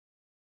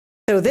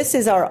So this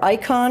is our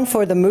icon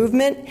for the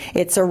movement.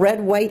 It's a red,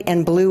 white,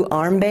 and blue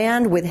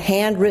armband with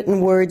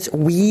handwritten words,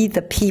 "We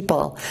the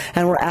People."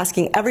 And we're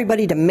asking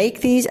everybody to make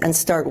these and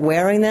start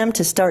wearing them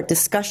to start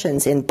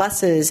discussions in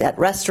buses, at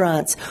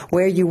restaurants,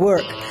 where you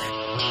work.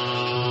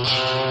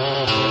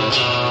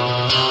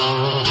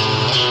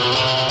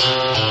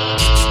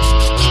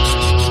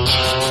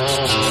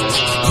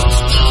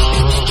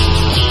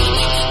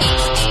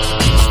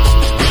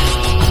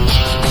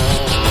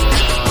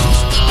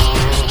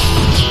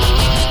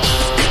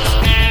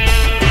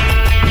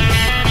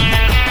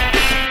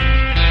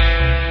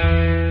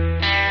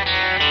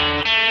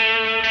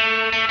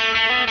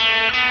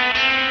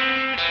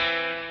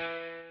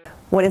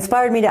 What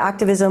inspired me to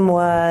activism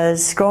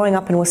was growing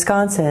up in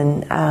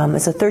Wisconsin.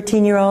 As a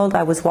 13-year-old,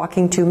 I was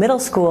walking to middle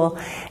school,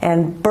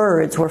 and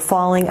birds were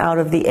falling out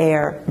of the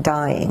air,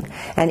 dying.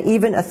 And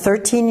even a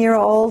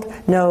 13-year-old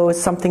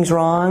knows something's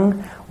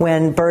wrong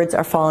when birds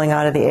are falling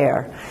out of the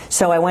air.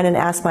 So I went and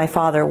asked my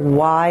father,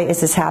 why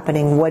is this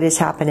happening? What is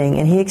happening?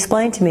 And he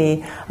explained to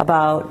me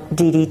about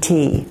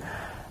DDT.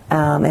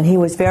 And he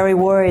was very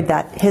worried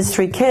that his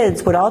 3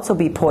 kids would also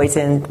be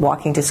poisoned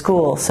walking to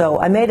school. So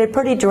I made a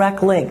pretty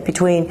direct link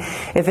between,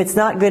 if it's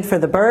not good for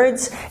the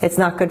birds, it's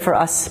not good for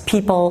us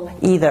people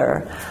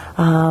either.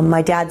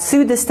 My dad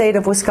sued the state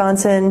of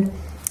Wisconsin,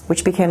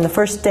 which became the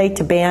first state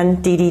to ban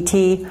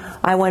DDT.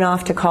 I went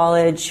off to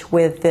college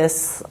with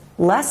this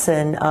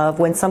lesson of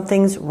when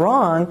something's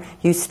wrong,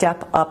 you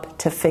step up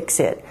to fix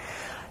it.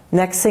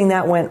 Next thing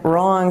that went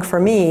wrong for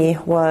me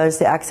was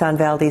the Exxon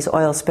Valdez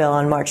oil spill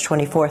on March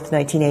 24th,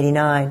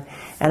 1989.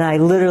 And I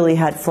literally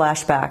had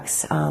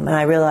flashbacks, and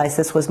I realized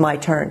this was my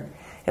turn.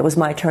 It was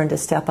my turn to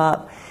step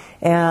up.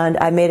 And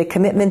I made a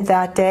commitment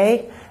that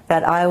day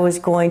that I was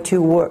going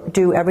to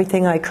do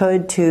everything I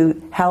could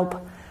to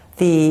help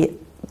the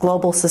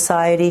global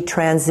society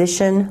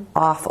transition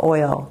off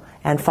oil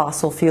and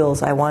fossil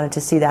fuels. I wanted to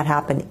see that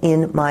happen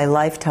in my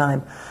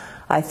lifetime.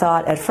 I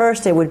thought at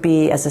first it would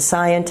be as a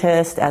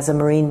scientist, as a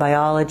marine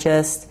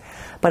biologist,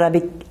 but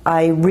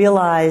I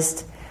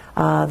realized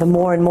the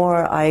more and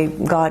more I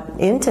got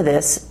into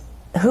this,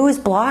 who is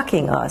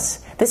blocking us?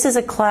 This is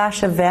a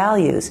clash of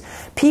values.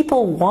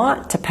 People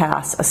want to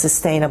pass a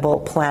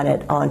sustainable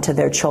planet on to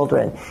their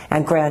children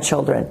and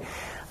grandchildren.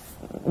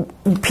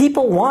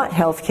 People want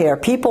health care.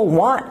 People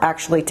want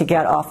actually to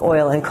get off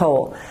oil and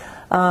coal.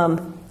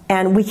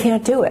 And we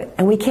can't do it.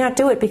 And we can't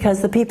do it because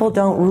the people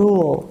don't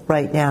rule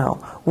right now.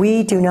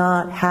 We do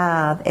not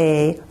have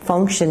a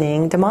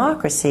functioning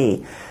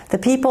democracy. The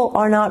people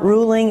are not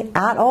ruling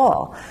at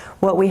all.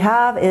 What we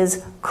have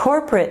is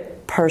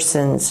corporate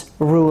persons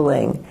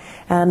ruling.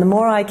 And the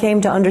more I came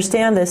to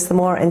understand this, the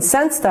more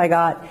incensed I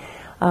got.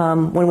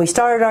 When we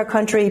started our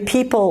country,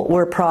 people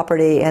were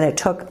property, and it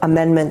took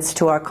amendments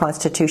to our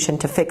Constitution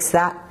to fix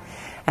that.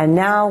 And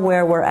now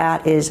where we're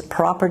at is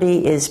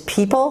property is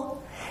people,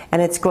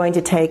 and it's going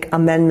to take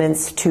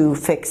amendments to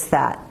fix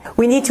that.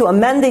 We need to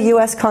amend the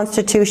U.S.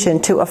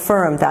 Constitution to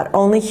affirm that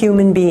only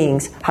human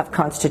beings have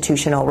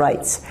constitutional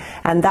rights.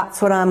 And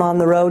that's what I'm on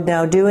the road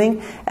now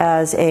doing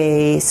as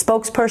a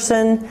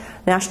spokesperson,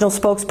 national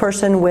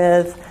spokesperson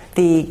with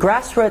the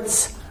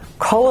grassroots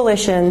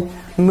coalition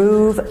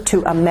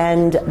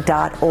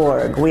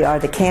MoveToAmend.org. We are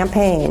the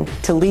campaign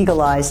to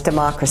legalize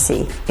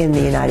democracy in the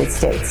United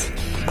States.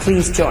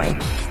 Please join.